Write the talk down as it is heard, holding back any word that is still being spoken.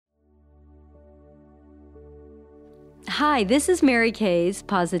Hi, this is Mary Kay's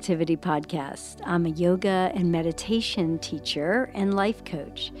Positivity Podcast. I'm a yoga and meditation teacher and life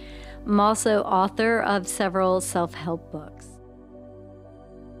coach. I'm also author of several self-help books.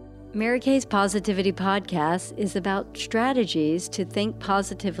 Mary Kay's Positivity Podcast is about strategies to think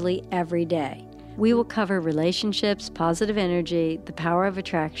positively every day. We will cover relationships, positive energy, the power of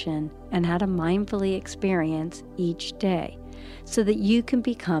attraction, and how to mindfully experience each day so that you can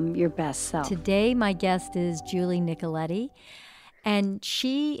become your best self. Today, my guest is Julie Nicoletti, and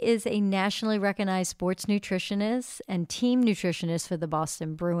she is a nationally recognized sports nutritionist and team nutritionist for the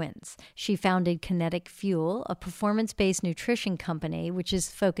Boston Bruins. She founded Kinetic Fuel, a performance-based nutrition company which is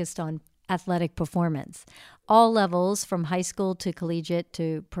focused on athletic performance, all levels from high school to collegiate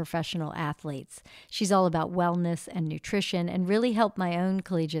to professional athletes. She's all about wellness and nutrition and really helped my own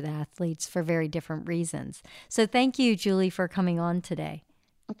collegiate athletes for very different reasons. So thank you, Julie, for coming on today.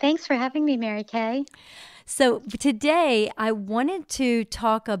 Thanks for having me, Mary Kay. So today I wanted to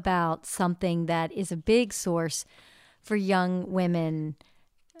talk about something that is a big source for young women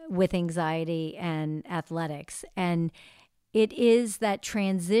with anxiety and athletics. And it is that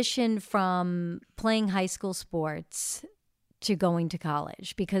transition from playing high school sports to going to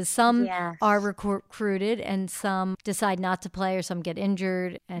college, because some are recruited and some decide not to play, or some get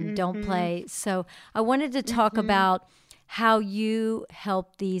injured and don't play. So I wanted to talk about how you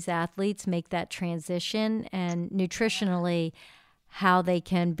help these athletes make that transition, and nutritionally, how they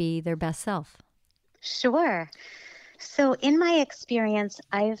can be their best self. Sure. So in my experience,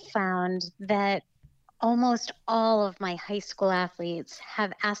 I've found that almost all of my high school athletes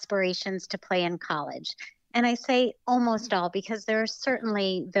have aspirations to play in college. And I say almost all because there are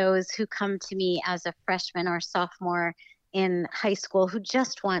certainly those who come to me as a freshman or sophomore in high school who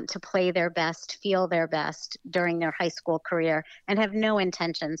just want to play their best, feel their best during their high school career, and have no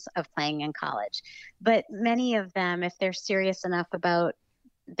intentions of playing in college. But many of them, if they're serious enough about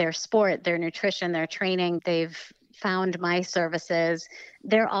their sport, their nutrition, their training, they've found my services,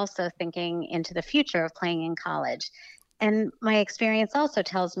 they're also thinking into the future of playing in college. And my experience also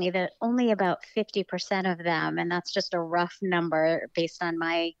tells me that only about 50% of them, and that's just a rough number based on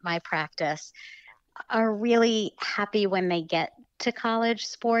my practice, are really happy when they get to college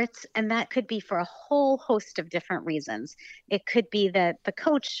sports. And that could be for a whole host of different reasons. It could be that the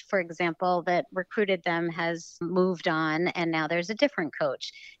coach, for example, that recruited them has moved on and now there's a different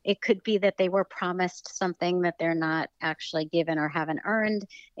coach. It could be that they were promised something that they're not actually given or haven't earned.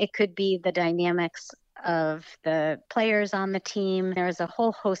 It could be the dynamics of the players on the team. There's a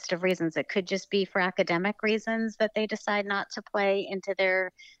whole host of reasons. It could just be for academic reasons that they decide not to play into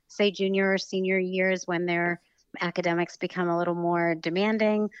their, say, junior or senior years when their academics become a little more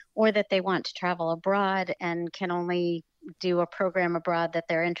demanding, or that they want to travel abroad and can only do a program abroad that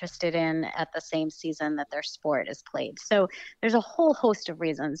they're interested in at the same season that their sport is played. So there's a whole host of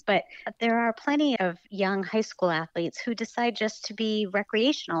reasons, but there are plenty of young high school athletes who decide just to be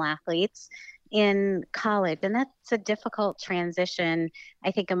recreational athletes in college. And that's a difficult transition,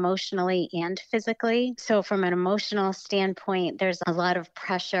 I think, emotionally and physically. So from an emotional standpoint, there's a lot of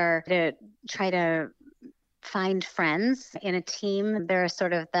pressure to try to find friends in a team. There's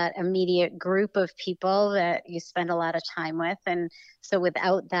sort of that immediate group of people that you spend a lot of time with. And so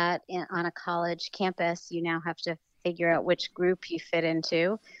without that on a college campus, you now have to figure out which group you fit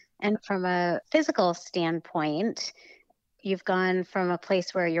into. And from a physical standpoint, you've gone from a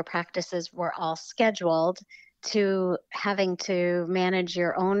place where your practices were all scheduled to having to manage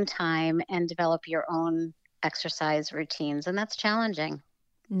your own time and develop your own exercise routines. And that's challenging.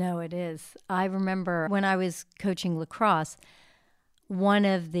 No, it is. I remember when I was coaching lacrosse, one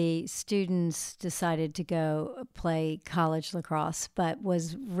of the students decided to go play college lacrosse, but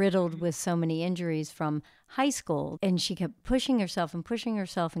was riddled with so many injuries from high school. And she kept pushing herself in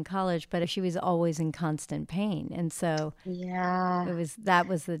college, but she was always in constant pain. And so that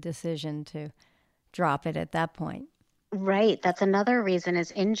was the decision to drop it at that point. Right. That's another reason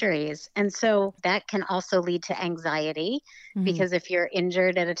is injuries. And so that can also lead to anxiety because if you're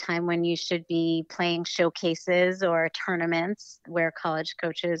injured at a time when you should be playing showcases or tournaments where college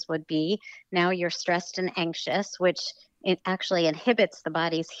coaches would be, now you're stressed and anxious, which it actually inhibits the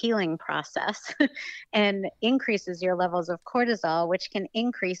body's healing process and increases your levels of cortisol, which can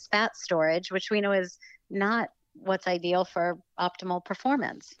increase fat storage, which we know is not what's ideal for optimal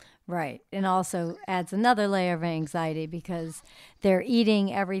performance. Right. And also adds another layer of anxiety because they're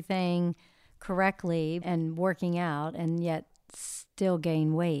eating everything correctly and working out and yet still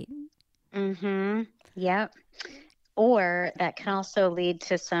gain weight. Yep. Or that can also lead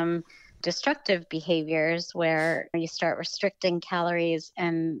to some destructive behaviors where you start restricting calories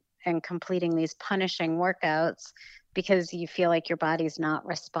and completing these punishing workouts because you feel like your body's not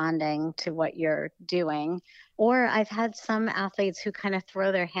responding to what you're doing. Or I've had some athletes who kind of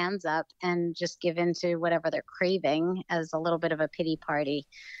throw their hands up and just give into whatever they're craving as a little bit of a pity party.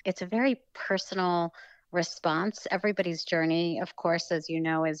 It's a very personal response. Everybody's journey, of course, as you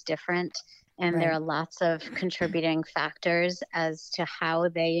know, is different. And there Right. are lots of contributing factors as to how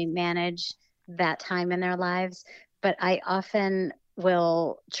they manage that time in their lives. But I often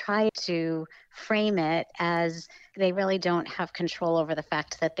will try to frame it as they really don't have control over the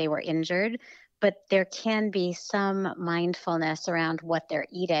fact that they were injured, but there can be some mindfulness around what they're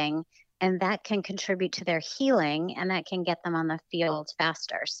eating. And that can contribute to their healing and that can get them on the field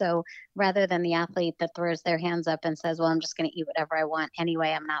faster. So rather than the athlete that throws their hands up and says, well, I'm just going to eat whatever I want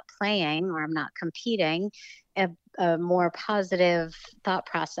anyway, I'm not playing or I'm not competing, a more positive thought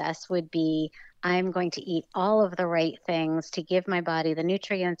process would be, I'm going to eat all of the right things to give my body the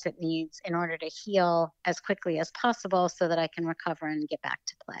nutrients it needs in order to heal as quickly as possible so that I can recover and get back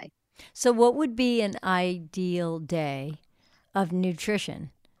to play. So what would be an ideal day of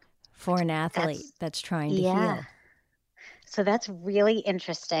nutrition for an athlete that's trying to Yeah. heal? So that's really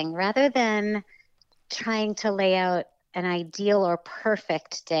interesting. Rather than trying to lay out an ideal or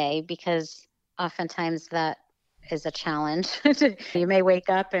perfect day, because oftentimes that is a challenge. You may wake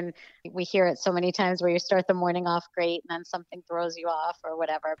up and we hear it so many times where you start the morning off great and then something throws you off or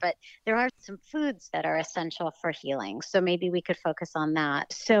whatever. But there are some foods that are essential for healing. So maybe we could focus on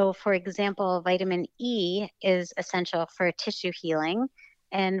that. So, for example, vitamin E is essential for tissue healing.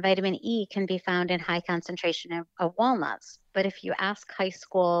 And vitamin E can be found in high concentration of walnuts. But if you ask high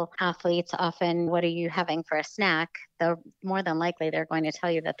school athletes often, what are you having for a snack? More than likely, they're going to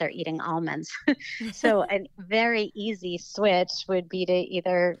tell you that they're eating almonds. So a very easy switch would be to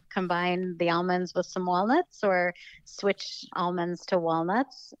either combine the almonds with some walnuts or switch almonds to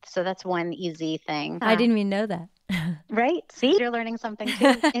walnuts. So that's one easy thing. I didn't even know that. Right. See, you're learning something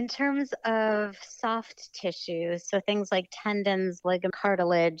too. In terms of soft tissues, so things like tendons, ligament,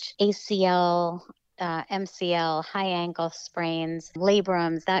 cartilage, ACL, MCL, high ankle sprains,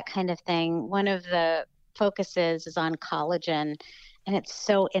 labrums, that kind of thing. One of the focuses is on collagen. And it's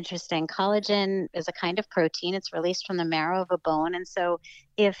so interesting. Collagen is a kind of protein. It's released from the marrow of a bone. And so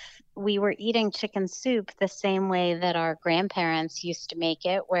if we were eating chicken soup the same way that our grandparents used to make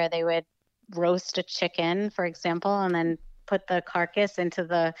it, where they would roast a chicken, for example, and then put the carcass into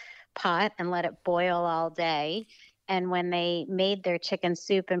the pot and let it boil all day. And when they made their chicken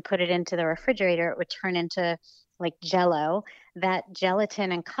soup and put it into the refrigerator, it would turn into like jello. That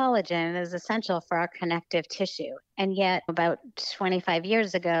gelatin and collagen is essential for our connective tissue. And yet, about 25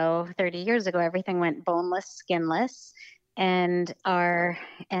 years ago, 30 years ago, everything went boneless, skinless. And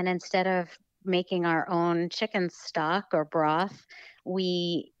instead of making our own chicken stock or broth,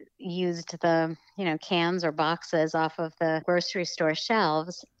 we used the cans or boxes off of the grocery store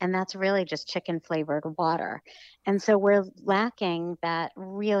shelves, and that's really just chicken flavored water. And so we're lacking that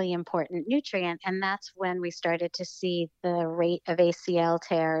really important nutrient, and that's when we started to see the rate of ACL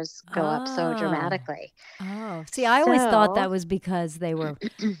tears go up so dramatically. Oh, see, I always thought that was because they were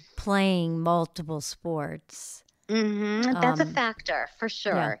playing multiple sports. That's a factor for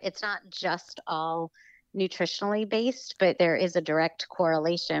sure. Yeah. It's not just all nutritionally based, but there is a direct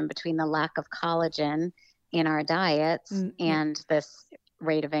correlation between the lack of collagen in our diets and this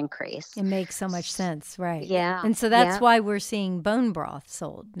rate of increase. It makes so much sense, right? Yeah. And so that's why we're seeing bone broth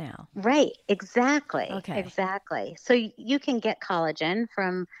sold now. Right, exactly. Okay. Exactly. So you can get collagen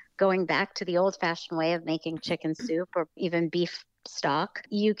from going back to the old-fashioned way of making chicken soup or even beef stock.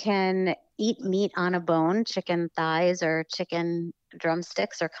 You can eat meat on a bone, chicken thighs or chicken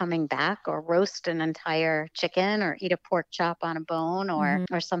drumsticks are coming back, or roast an entire chicken or eat a pork chop on a bone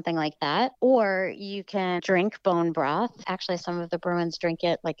or something like that. Or you can drink bone broth. Actually, some of the Bruins drink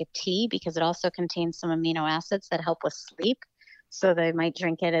it like a tea because it also contains some amino acids that help with sleep. So they might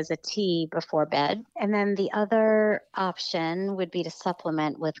drink it as a tea before bed. And then the other option would be to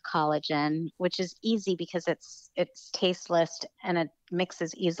supplement with collagen, which is easy because it's tasteless and it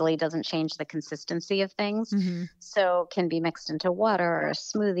mixes easily, doesn't change the consistency of things. So it can be mixed into water or a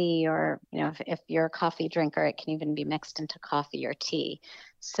smoothie, or, if you're a coffee drinker, it can even be mixed into coffee or tea.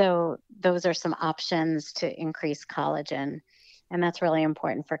 So those are some options to increase collagen. And that's really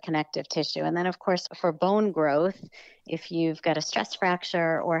important for connective tissue. And then, of course, for bone growth, if you've got a stress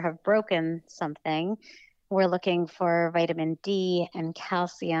fracture or have broken something, we're looking for vitamin D and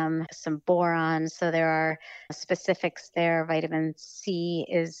calcium, some boron. So there are specifics there. Vitamin C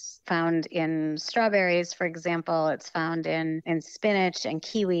is found in strawberries, for example. It's found in spinach and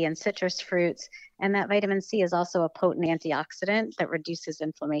kiwi and citrus fruits. And that vitamin C is also a potent antioxidant that reduces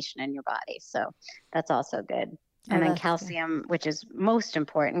inflammation in your body. So that's also good. Oh, And then that's good. calcium, which is most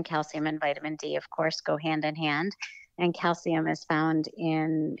important, calcium and vitamin D, of course, go hand in hand. And calcium is found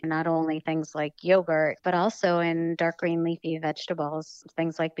in not only things like yogurt, but also in dark green leafy vegetables.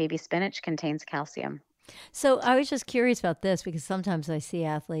 Things like baby spinach contains calcium. So I was just curious about this because sometimes I see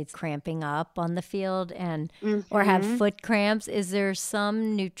athletes cramping up on the field and or have Hmm. foot cramps. Is there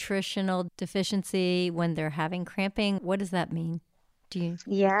some nutritional deficiency when they're having cramping? What does that mean? Do you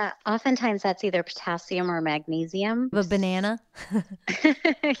Yeah, oftentimes that's either potassium or magnesium. have a banana?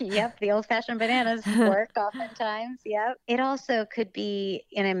 Yep, the old-fashioned bananas work oftentimes. Yep. It also could be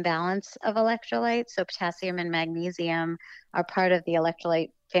an imbalance of electrolytes. So potassium and magnesium are part of the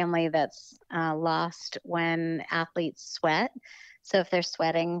electrolyte family that's lost when athletes sweat. So if they're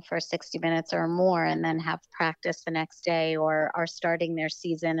sweating for 60 minutes or more and then have practice the next day or are starting their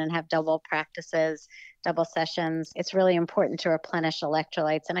season and have double practices, double sessions, it's really important to replenish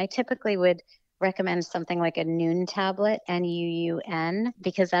electrolytes. And I typically would recommend something like a Nuun tablet, Nuun,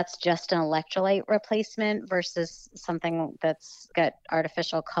 because that's just an electrolyte replacement versus something that's got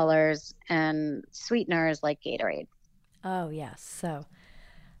artificial colors and sweeteners like Gatorade. Oh, yes. So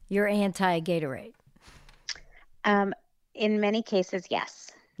you're anti Gatorade. Um, in many cases, yes.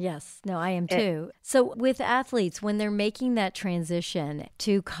 Yes, no, I am It, too. So with athletes, when they're making that transition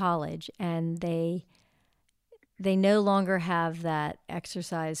to college and they no longer have that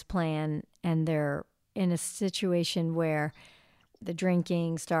exercise plan and they're in a situation where the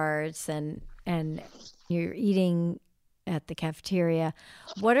drinking starts and you're eating at the cafeteria,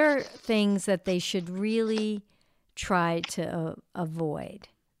 what are things that they should really try to avoid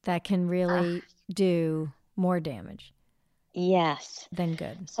that can uh, really do more damage yes. than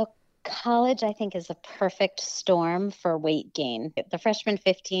good? So college, I think, is a perfect storm for weight gain. The freshman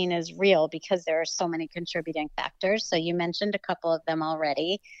 15 is real because there are so many contributing factors. So you mentioned a couple of them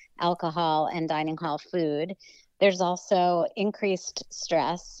already, alcohol and dining hall food. There's also increased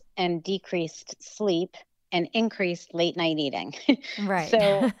stress and decreased sleep and increased late night eating. Right.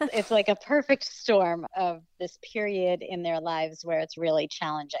 So it's like a perfect storm of this period in their lives where it's really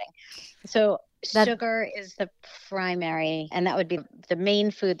challenging. So That sugar is the primary, and that would be the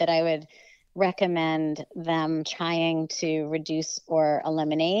main food that I would recommend them trying to reduce or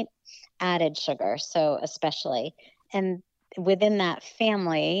eliminate added sugar. So, especially. And within that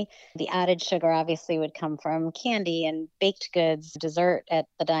family, the added sugar obviously would come from candy and baked goods, dessert at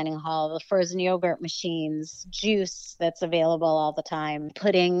the dining hall, the frozen yogurt machines, juice that's available all the time,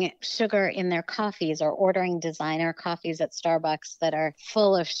 putting sugar in their coffees or ordering designer coffees at Starbucks that are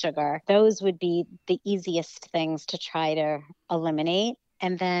full of sugar. Those would be the easiest things to try to eliminate.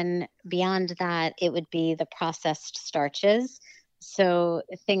 And then beyond that, it would be the processed starches. So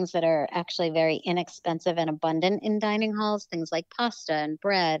things that are actually very inexpensive and abundant in dining halls, things like pasta and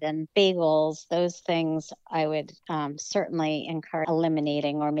bread and bagels, those things I would certainly encourage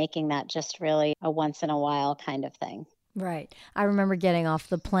eliminating or making that just really a once in a while kind of thing. right. I remember getting off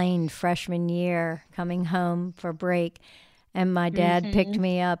the plane freshman year, coming home for break, and my dad picked Hmm.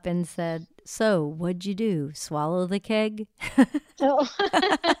 me up and said, "So, what'd you do? Swallow the keg?" So,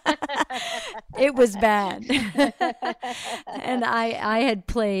 It was bad. And I had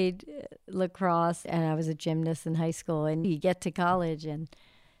played lacrosse and I was a gymnast in high school, and you get to college and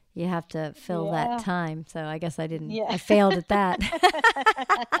you have to fill that yeah, time. So I guess I didn't. yeah. I failed at that.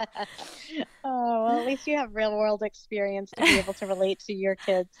 Oh, well, at least you have real world experience to be able to relate to your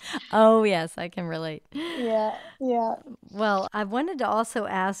kids. Oh, yes, I can relate. Yeah, yeah. Well, I wanted to also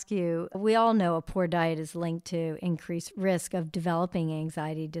ask you, we all know a poor diet is linked to increased risk of developing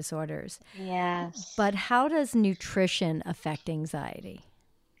anxiety disorders, Yes. but how does nutrition affect anxiety?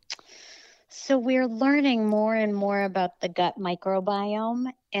 So we're learning more and more about the gut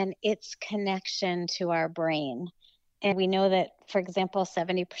microbiome and its connection to our brain. And we know that, for example,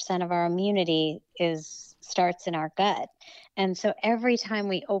 70% of our immunity is starts in our gut. And so every time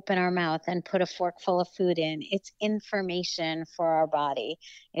we open our mouth and put a fork full of food in, it's information for our body.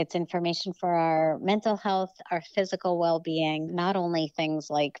 It's information for our mental health, our physical well-being, not only things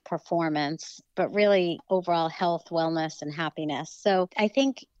like performance, but really overall health, wellness, and happiness. So I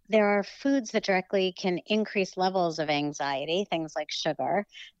think there are foods that directly can increase levels of anxiety, things like sugar,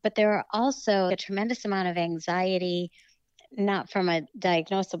 but there are also a tremendous amount of anxiety, not from a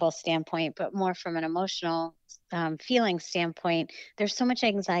diagnosable standpoint, but more from an emotional feeling standpoint. There's so much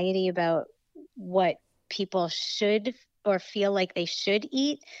anxiety about what people should or feel like they should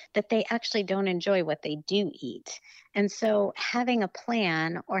eat that they actually don't enjoy what they do eat. And so having a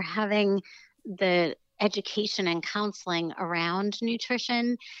plan or having the education and counseling around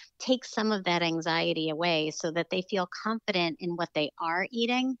nutrition takes some of that anxiety away so that they feel confident in what they are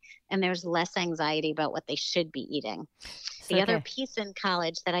eating and there's less anxiety about what they should be eating. So, The other okay. piece in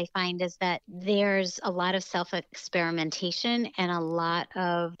college that I find is that there's a lot of self experimentation and a lot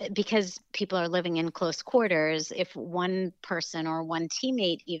of, because people are living in close quarters, if one person or one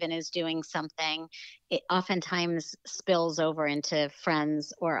teammate even is doing something, it oftentimes spills over into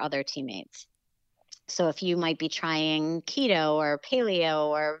friends or other teammates. So if you might be trying keto or paleo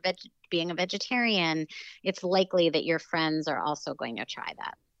or being a vegetarian, it's likely that your friends are also going to try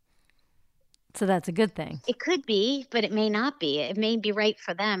that. So that's a good thing. It could be, but it may not be. It may be right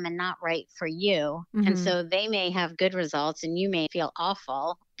for them and not right for you. And so they may have good results and you may feel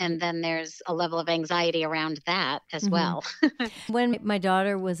awful. And then there's a level of anxiety around that as well. When my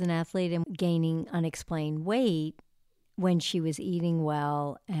daughter was an athlete and gaining unexplained weight, when she was eating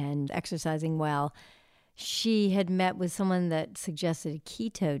well and exercising well, she had met with someone that suggested a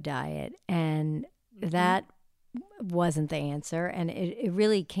keto diet, and that wasn't the answer. And it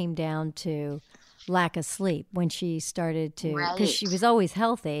really came down to lack of sleep when she started to, because she was always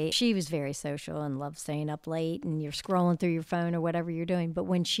healthy. She was very social and loved staying up late, and you're scrolling through your phone or whatever you're doing. But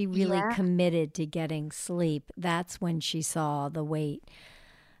when she really committed to getting sleep, that's when she saw the weight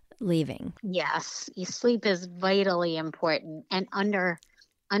leaving. Yes, sleep is vitally important and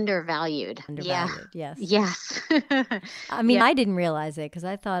undervalued. Yes. Yes. I mean, I didn't realize it because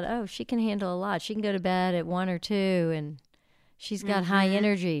I thought, oh, she can handle a lot. She can go to bed at 1 or 2 and she's got high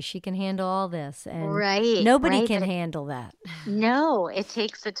energy. She can handle all this. And nobody can handle that. No, it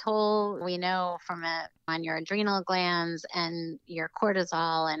takes a toll. We know on your adrenal glands and your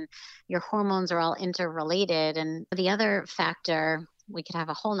cortisol, and your hormones are all interrelated. And the other factor, we could have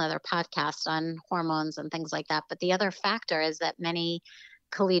a whole nother podcast on hormones and things like that. But the other factor is that many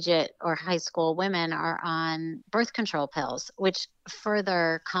collegiate or high school women are on birth control pills, which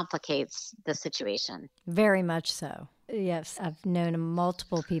further complicates the situation. Very much so. Yes, I've known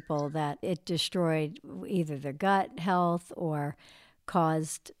multiple people that it destroyed either their gut health or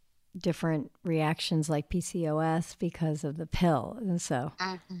caused different reactions like PCOS because of the pill. And so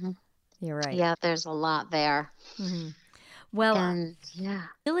you're right. Yeah, there's a lot there. Well, I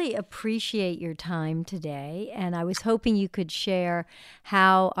really appreciate your time today, and I was hoping you could share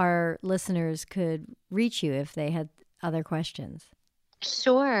how our listeners could reach you if they had other questions.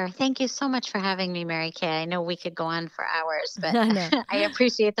 Sure. Thank you so much for having me, Mary Kay. I know we could go on for hours, but I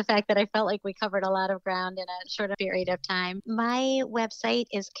appreciate the fact that I felt like we covered a lot of ground in a short period of time. My website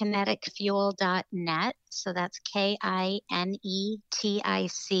is kineticfuel.net. So that's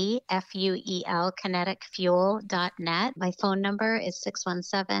KINETICFUEL, kineticfuel.net. My phone number is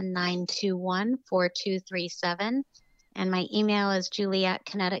 617-921-4237. And my email is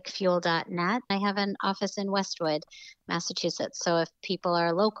julie@kineticfuel.net. I have an office in Westwood, Massachusetts. So if people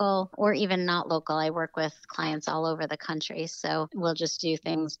are local or even not local, I work with clients all over the country. So we'll just do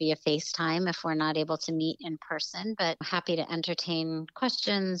things via FaceTime if we're not able to meet in person, but happy to entertain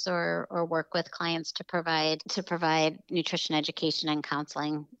questions or work with clients to provide nutrition education and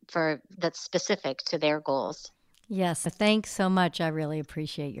counseling that's specific to their goals. Yes. Thanks so much. I really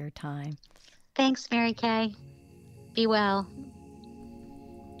appreciate your time. Thanks, Mary Kay. Be well.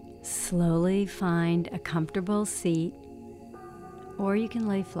 Slowly find a comfortable seat, or you can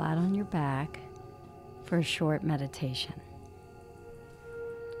lay flat on your back for a short meditation.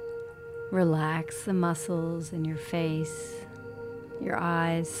 Relax the muscles in your face, your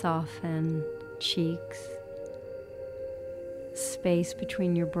eyes soften, cheeks, space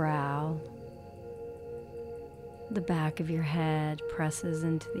between your brow. The back of your head presses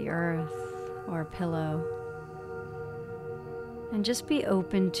into the earth or a pillow. And just be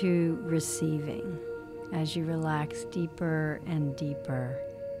open to receiving as you relax deeper and deeper.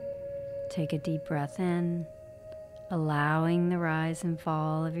 Take a deep breath in, allowing the rise and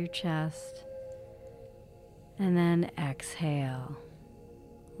fall of your chest. And then exhale,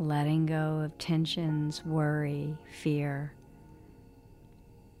 letting go of tensions, worry, fear.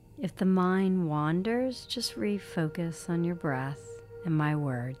 If the mind wanders, just refocus on your breath and my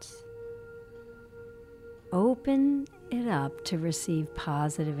words. Open it up to receive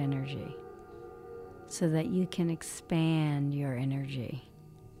positive energy so that you can expand your energy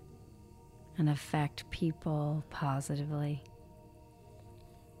and affect people positively.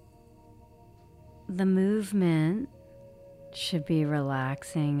 The movement should be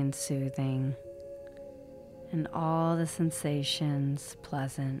relaxing and soothing, and all the sensations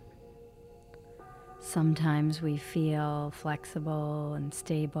pleasant. Sometimes we feel flexible and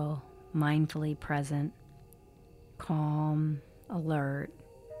stable, mindfully present, calm, alert.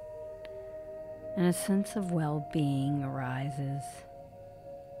 and a sense of well-being arises.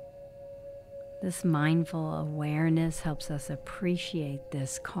 This mindful awareness helps us appreciate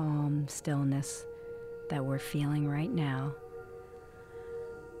this calm stillness that we're feeling right now.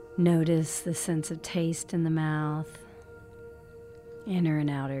 Notice the sense of taste in the mouth, inner and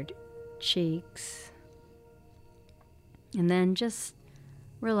outer cheeks, and then just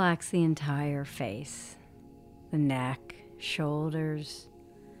relax the entire face, the neck, shoulders,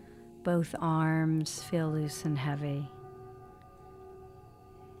 both arms feel loose and heavy.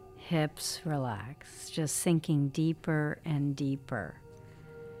 Hips relax, just sinking deeper and deeper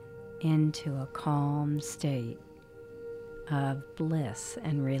into a calm state of bliss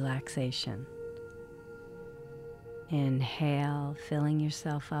and relaxation. Inhale, filling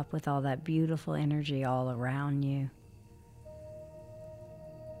yourself up with all that beautiful energy all around you.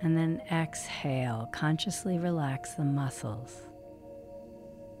 And then exhale, consciously relax the muscles.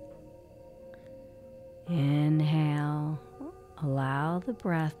 Inhale, allow the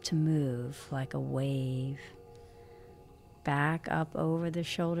breath to move like a wave, back up over the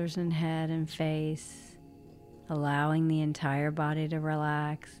shoulders and head and face, allowing the entire body to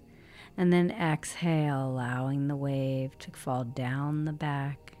relax. And then exhale, allowing the wave to fall down the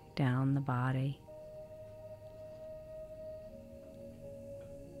back, down the body.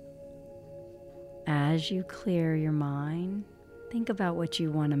 As you clear your mind, think about what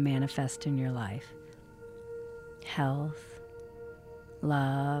you want to manifest in your life. Health,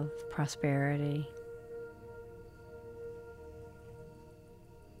 love, prosperity.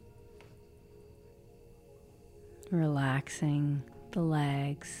 Relaxing the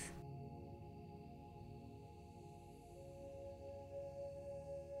legs.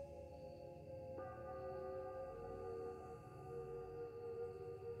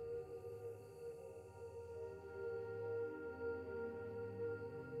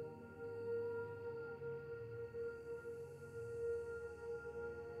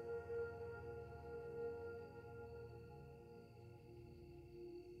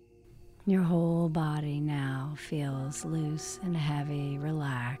 Your whole body now feels loose and heavy,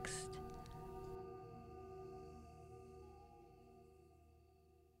 relaxed.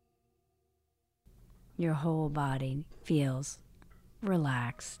 Your whole body feels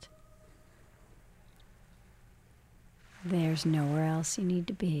relaxed. There's nowhere else you need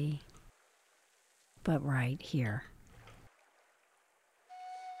to be but right here.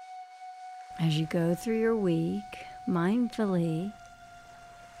 As you go through your week, mindfully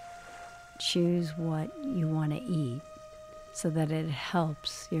choose what you want to eat so that it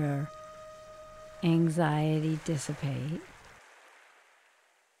helps your anxiety dissipate.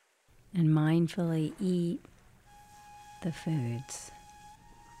 And mindfully eat the foods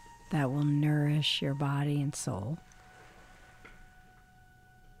that will nourish your body and soul.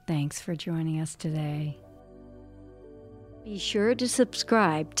 Thanks for joining us today. Be sure to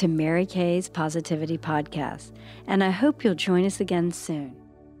subscribe to Mary Kay's Positivity Podcast, and I hope you'll join us again soon.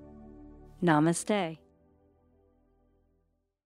 Namaste.